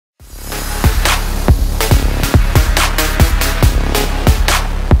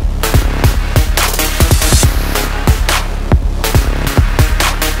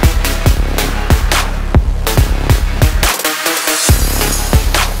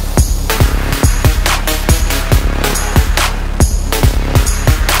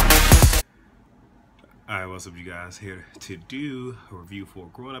what's up, you guys? Here to do a review for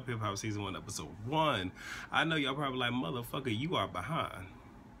Growing Up Hip Hop Season 1, Episode 1. I know y'all probably like, motherfucker, you are behind.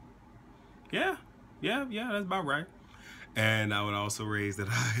 Yeah, that's about right. And I would also raise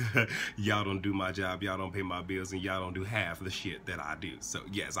that y'all don't do my job, y'all don't pay my bills, and y'all don't do half of the shit that I do. So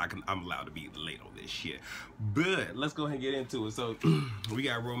yes, I'm allowed to be late on this shit. But let's go ahead and get into it. So we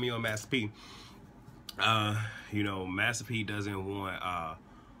got Romeo and Master P. You know, Master P doesn't want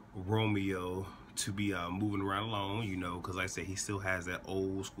Romeo to be moving around alone, you know, because like I said, he still has that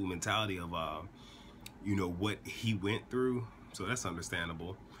old school mentality of you know, what he went through. So that's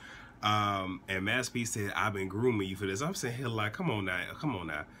understandable. And Master P said, I've been grooming you for this. I'm saying, like, come on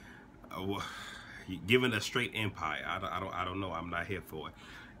now. Giving a straight empire. I don't know. I'm not here for it.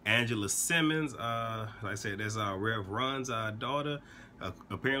 Angela Simmons, like I said, that's Rev Run's daughter.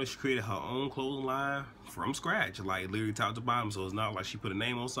 Apparently she created her own clothing line from scratch, like literally top to bottom. So it's not like she put a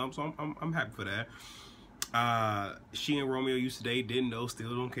name on something. So I'm happy for that. She and Romeo used to date, didn't know,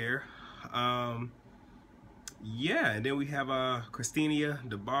 still don't care. Yeah, and then we have Christina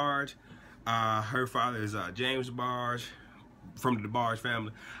DeBarge. Her father is James DeBarge from the DeBarge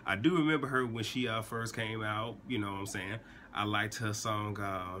family. I do remember her when she first came out. You know what I'm saying? I liked her song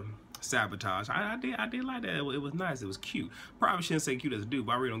Sabotage. I did like that. It was nice. It was cute. Probably shouldn't say cute as a dude,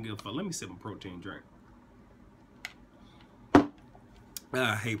 but I really don't give a fuck. Let me sip a protein drink.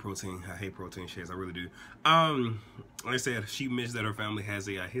 I hate protein. I hate protein shakes. I really do. Like I said, she mentioned that her family has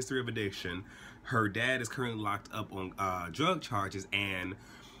a history of addiction. Her dad is currently locked up on drug charges, and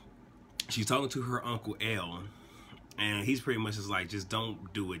she's talking to her uncle L, and he's pretty much just like, just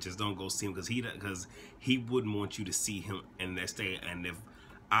don't do it. Just don't go see him, because he wouldn't want you to see him in that state. And if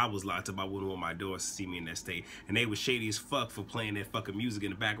I was locked up, I wouldn't want my daughters to see me in that state. And they was shady as fuck for playing that fucking music in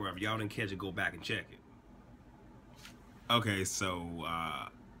the background. If y'all didn't catch it, go back and check it. Okay, so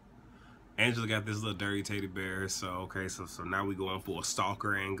Angela got this little dirty teddy bear. So okay, so now we going for a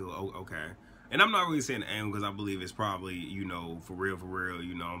stalker angle. Oh, okay, and I'm not really saying angle because I believe it's probably, you know, for real.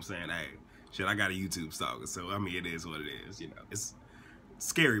 You know what I'm saying? Hey, shit, I got a YouTube stalker, so I mean, it is what it is. You know, it's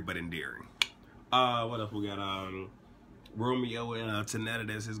scary but endearing. What else we got? Romeo and Tanetta,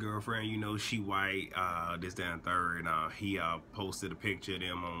 that's his girlfriend. You know, she white. This, that, and third. He posted a picture of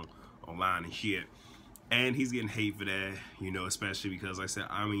them online and shit. And he's getting hate for that, you know, especially because, like I said,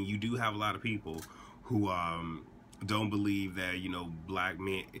 I mean, you do have a lot of people who don't believe that, you know, black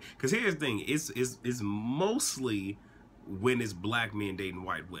men. Because here's the thing, it's mostly when it's black men dating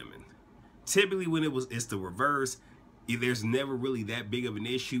white women. Typically, when it's the reverse, there's never really that big of an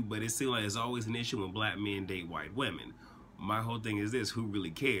issue, but it seems like it's always an issue when black men date white women. My whole thing is this: who really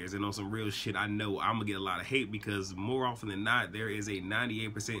cares? And on some real shit, I know I'm gonna get a lot of hate because more often than not, there is a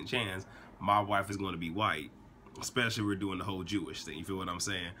 98% chance my wife is going to be white, especially if we're doing the whole Jewish thing. You feel what I'm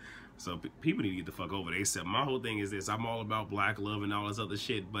saying? So people need to get the fuck over it. My whole thing is this: I'm all about black love and all this other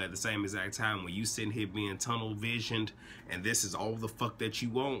shit, but at the same exact time, when you sitting here being tunnel visioned and this is all the fuck that you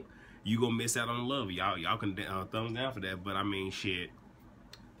want, you gonna miss out on love. Y'all can thumbs down for that, but I mean, shit,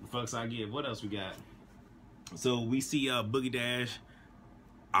 the fucks I get. What else we got? So we see Boogie Dash.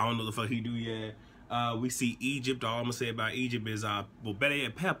 I don't know the fuck he do yet. We see Egypt. All I'm gonna say about Egypt is well, better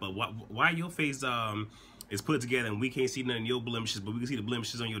yet, Pepper. Why your face is put together and we can't see none of your blemishes, but we can see the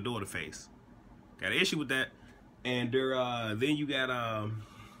blemishes on your daughter's face? Got an issue with that. And then you got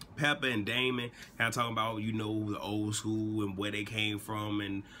Pepper and Damon kind of talking about, you know, the old school and where they came from,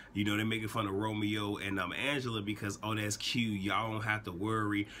 and you know, they're making fun of Romeo and Angela because, oh, that's cute, y'all don't have to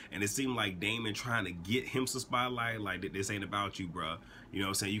worry. And it seemed like Damon trying to get him some spotlight, like, this ain't about you, bruh. You know what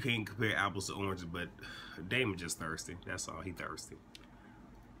I'm saying? You can't compare apples to oranges, but Damon just thirsty. That's all. He thirsty.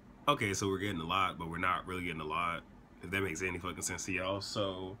 Okay, so we're getting a lot, but we're not really getting a lot, if that makes any fucking sense to y'all.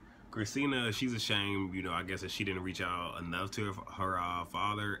 So Christina, she's ashamed, you know, I guess that she didn't reach out enough to her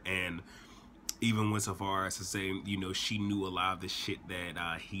father, and even went so far as to say, you know, she knew a lot of the shit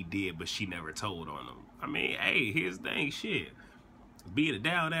that he did, but she never told on him. I mean, hey, here's the thing, shit. Being a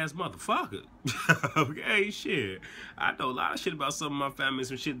down-ass motherfucker. Okay, shit. I know a lot of shit about some of my family,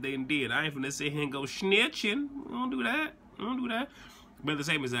 some shit they did. I ain't finna sit here and go snitching. I don't do that. I don't do that. But at the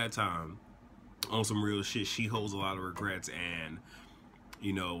same exact time, on some real shit, she holds a lot of regrets. And,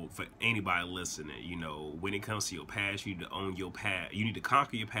 you know, for anybody listening, you know, when it comes to your past, you need to own your past. You need to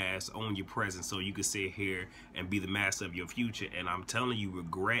conquer your past, own your present, so you can sit here and be the master of your future. And I'm telling you,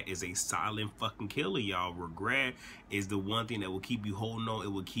 regret is a silent fucking killer, y'all. Regret is the one thing that will keep you holding on. It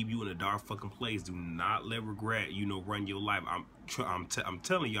will keep you in a dark fucking place. Do not let regret, you know, run your life. I'm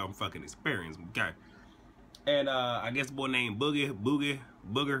telling y'all, I'm fucking experienced, okay? And I guess the boy named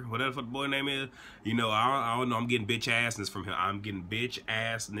Booger, whatever the boy name is. You know, I don't know. I'm getting bitch assness from him. I'm getting bitch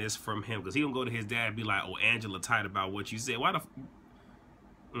assness from him because he gonna go to his dad and be like, "Oh, Angela tight about what you said." Why the?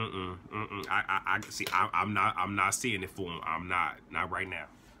 I see. I'm not seeing it for him. I'm not right now.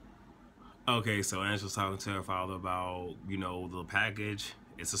 Okay, so Angela's talking to her father about, you know, the package.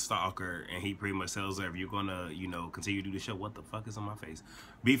 It's a stalker, and he pretty much tells her, if you're gonna, you know, continue to do the show, what the fuck is on my face?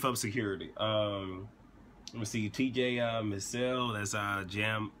 Beef up security. Let me see, TJ Michelle, that's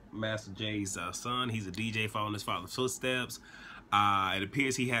Jam Master J's son. He's a DJ following his father's footsteps. It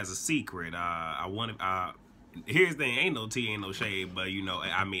appears he has a secret. Here's the thing, ain't no tea, ain't no shade, but you know,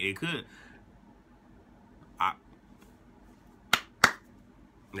 I mean, it could.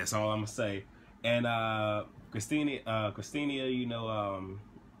 That's all I'm gonna say. And Christina, you know,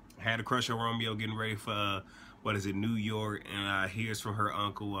 had a crush on Romeo, getting ready for what is it, New York, and hears from her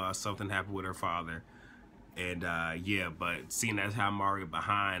uncle something happened with her father. And yeah, but seeing as how Mario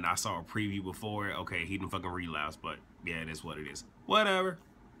behind, I saw a preview before it. Okay, he didn't fucking relapse, but yeah, it is what it is. Whatever.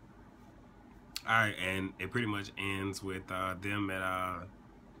 Alright, and it pretty much ends with them at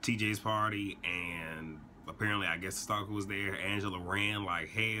TJ's party, and apparently I guess the stalker was there. Angela ran like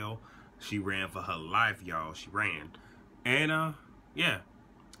hell. She ran for her life, y'all. She ran. And yeah,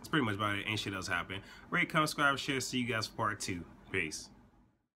 that's pretty much about it. Ain't shit else happening. Rate, comment, subscribe, share. See you guys for part 2. Peace.